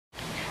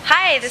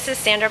Hi, this is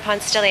Sandra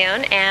Ponce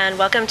and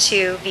welcome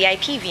to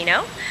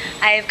VIPVino.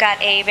 I've got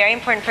a very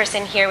important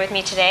person here with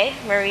me today,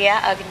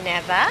 Maria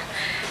Ogneva.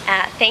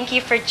 Thank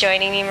you for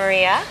joining me,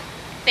 Maria.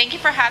 Thank you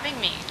for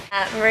having me.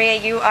 Maria,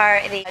 you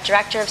are the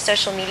Director of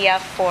Social Media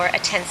for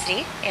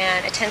Attensity,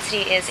 and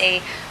Attensity is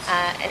an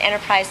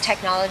enterprise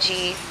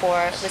technology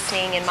for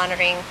listening and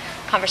monitoring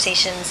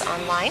conversations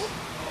online.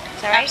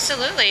 Is that right?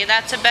 Absolutely.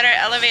 That's a better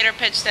elevator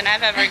pitch than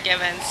I've ever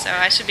given, so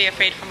I should be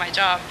afraid for my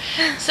job.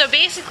 So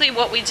basically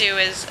what we do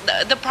is,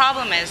 the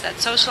problem is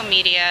that social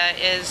media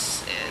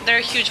there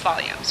are huge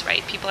volumes,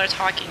 right? People are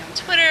talking on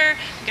Twitter,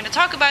 they're going to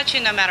talk about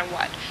you no matter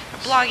what. They're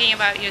blogging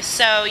about you,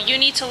 so you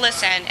need to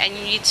listen, and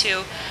you need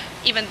to,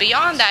 even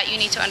beyond that, you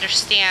need to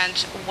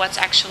understand what's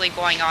actually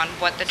going on,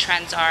 what the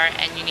trends are,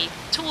 and you need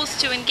tools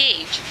to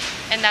engage,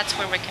 and that's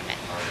where we come in.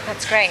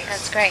 That's great.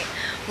 That's great.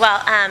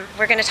 Well,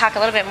 we're going to talk a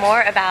little bit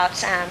more about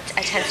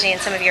Attensity and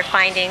some of your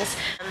findings.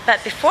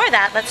 But before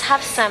that, let's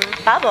have some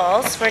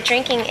bubbles. We're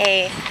drinking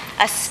a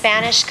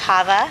Spanish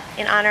cava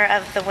in honor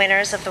of the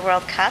winners of the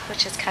World Cup,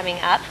 which is coming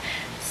up,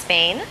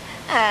 Spain.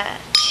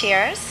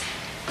 Cheers.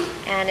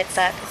 And it's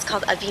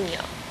called a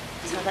vino.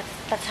 So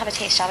let's have a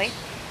taste, shall we?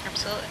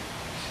 Absolutely.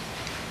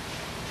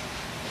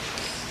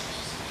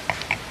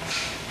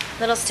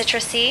 Little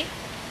citrusy.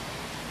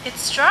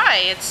 It's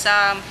dry. It's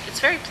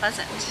very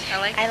pleasant. I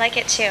like it. I like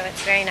it too.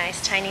 It's very nice.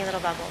 Tiny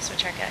little bubbles,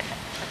 which are good.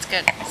 That's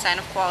good. Sign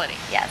of quality.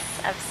 Yes,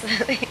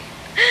 absolutely.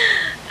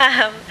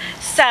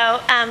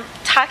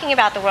 Talking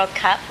about the World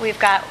Cup, we've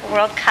got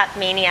World Cup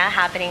mania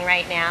happening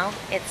right now.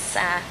 It's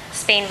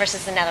Spain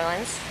versus the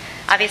Netherlands.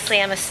 Obviously,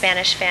 I'm a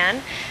Spanish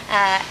fan,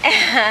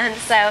 and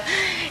so,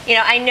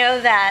 I know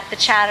that the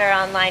chatter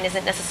online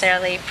isn't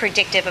necessarily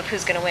predictive of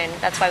who's going to win.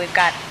 That's why we've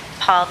got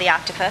Paul the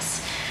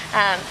Octopus.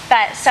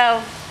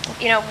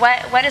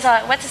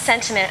 What's the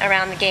sentiment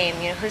around the game?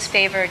 Who's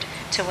favored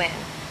to win?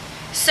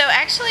 So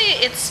actually,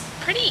 it's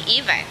pretty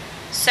even.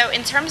 So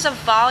in terms of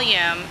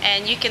volume,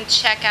 and you can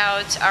check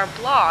out our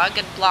blog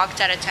at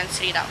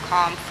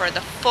blog.attensity.com for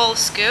the full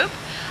scoop.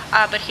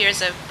 But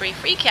here's a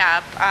brief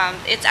recap.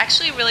 It's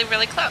actually really,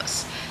 really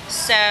close.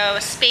 So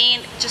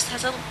Spain just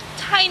has a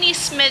tiny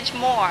smidge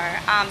more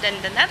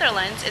than the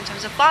Netherlands in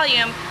terms of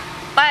volume,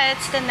 but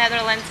the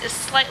Netherlands is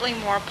slightly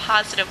more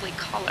positively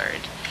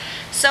colored.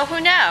 So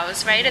who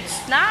knows, right?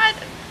 It's not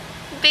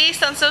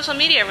based on social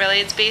media, really.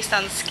 It's based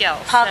on skill.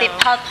 Paul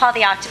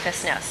the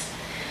Octopus knows.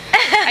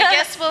 I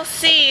guess we'll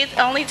see.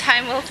 Only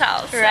time will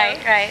tell. So.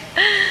 Right.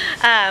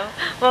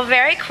 Well,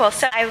 very cool.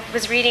 So I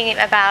was reading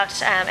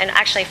about and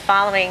actually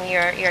following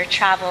your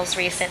travels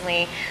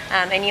recently,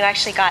 and you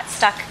actually got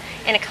stuck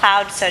in a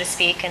cloud, so to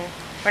speak. And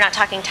we're not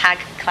talking tag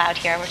cloud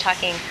here. We're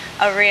talking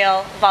a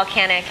real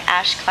volcanic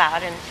ash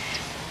cloud. And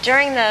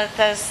during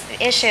those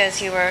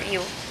issues,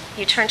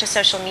 you turned to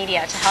social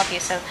media to help you.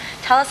 So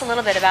tell us a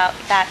little bit about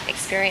that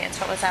experience.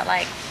 What was that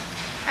like?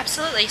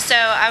 Absolutely. So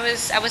I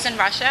was in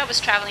Russia. I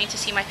was traveling to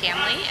see my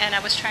family, and I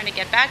was trying to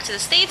get back to the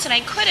States, and I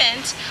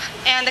couldn't.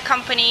 And the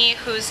company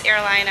whose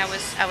airline I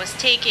was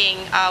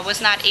taking was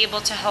not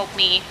able to help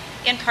me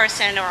in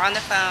person or on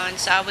the phone.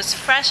 So I was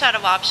fresh out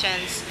of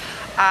options,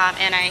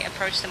 and I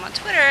approached them on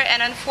Twitter.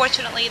 And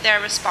unfortunately, their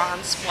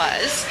response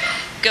was,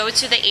 go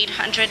to the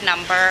 800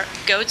 number,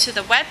 go to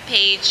the web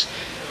page.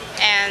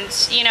 And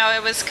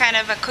it was kind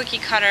of a cookie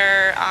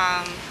cutter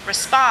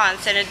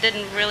response, and it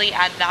didn't really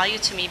add value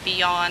to me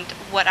beyond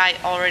what I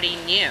already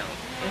knew.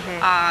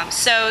 Mm-hmm.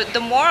 So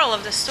the moral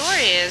of the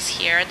story is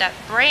here that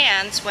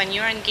brands, when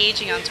you're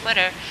engaging on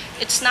Twitter,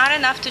 it's not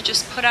enough to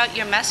just put out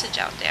your message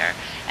out there,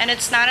 and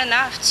it's not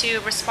enough to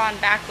respond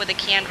back with a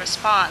canned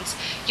response.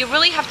 You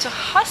really have to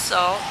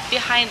hustle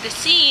behind the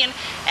scene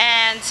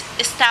and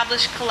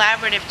establish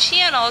collaborative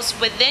channels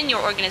within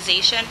your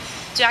organization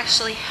to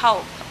actually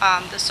help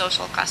the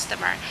social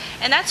customer.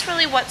 And that's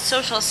really what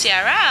social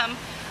CRM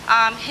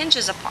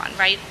hinges upon,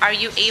 right? Are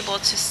you able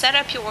to set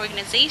up your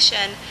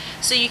organization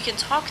so you can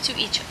talk to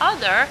each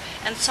other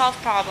and solve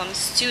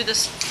problems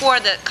for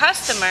the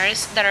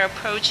customers that are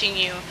approaching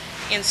you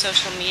in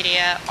social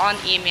media, on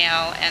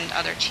email, and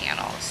other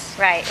channels?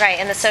 Right.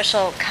 And the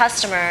social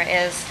customer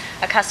is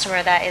a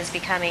customer that is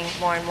becoming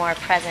more and more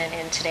present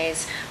in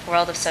today's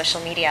world of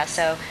social media.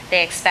 So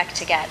they expect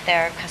to get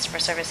their customer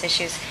service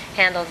issues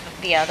handled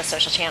via the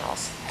social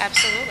channels.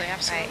 Absolutely.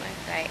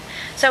 Right.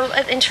 So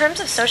in terms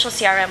of social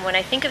CRM, when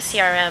I think of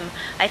CRM,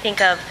 I think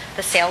of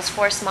the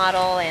Salesforce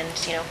model and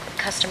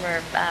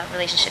customer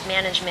relationship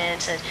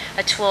management,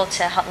 a tool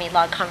to help me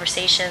log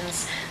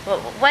conversations.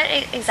 What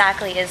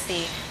exactly is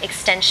the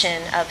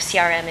extension of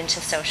CRM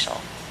into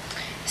social?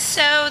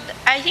 So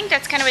I think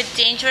that's kind of a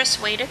dangerous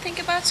way to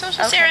think about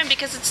social CRM,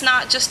 because it's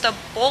not just a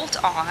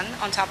bolt-on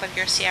top of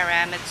your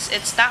CRM.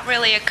 It's not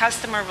really a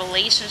customer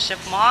relationship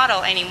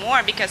model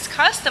anymore, because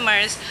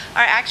customers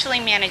are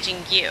actually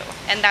managing you,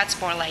 and that's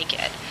more like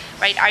it,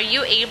 right? Are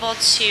you able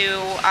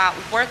to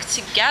work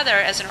together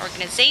as an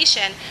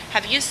organization?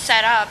 Have you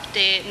set up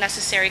the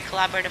necessary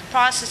collaborative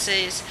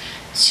processes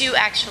to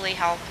actually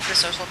help the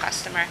social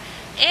customer?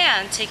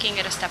 And taking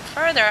it a step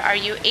further, are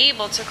you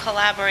able to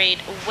collaborate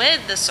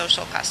with the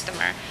social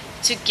customer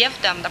to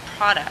give them the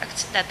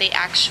product that they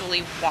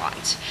actually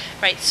want,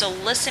 right? So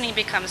listening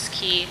becomes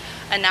key,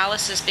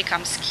 analysis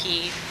becomes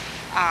key,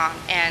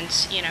 and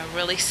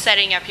really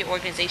setting up your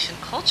organization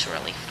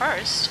culturally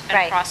first and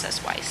Right.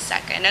 process-wise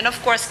second. And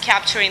of course,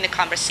 capturing the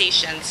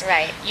conversations.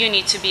 Right. You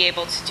need to be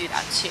able to do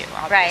that too,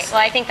 obviously. Right.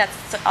 Well, I think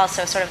that's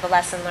also sort of the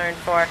lesson learned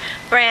for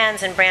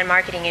brands and brand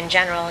marketing in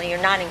general.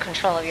 You're not in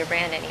control of your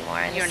brand anymore.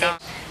 And You're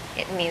not.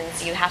 It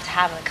means you have to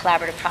have a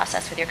collaborative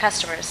process with your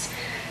customers.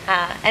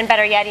 And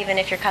better yet, even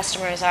if your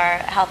customers are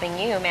helping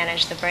you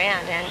manage the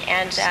brand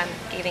and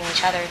giving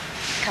each other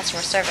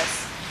customer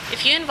service.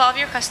 If you involve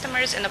your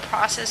customers in the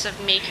process of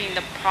making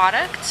the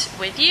product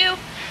with you,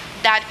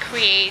 that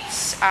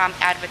creates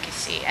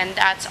advocacy, and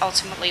that's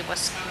ultimately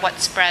what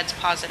spreads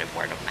positive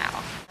word of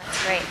mouth.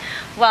 That's great.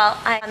 Well,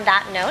 on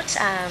that note,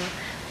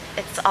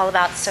 it's all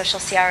about social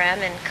CRM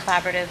and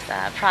collaborative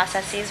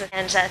processes.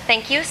 And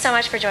thank you so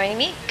much for joining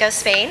me. Go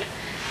Spain.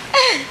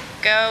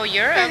 Go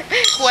Europe.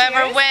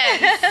 Whoever Cheers.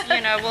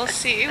 wins, we'll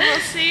see. We'll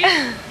see.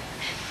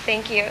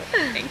 Thank you.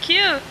 Thank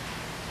you.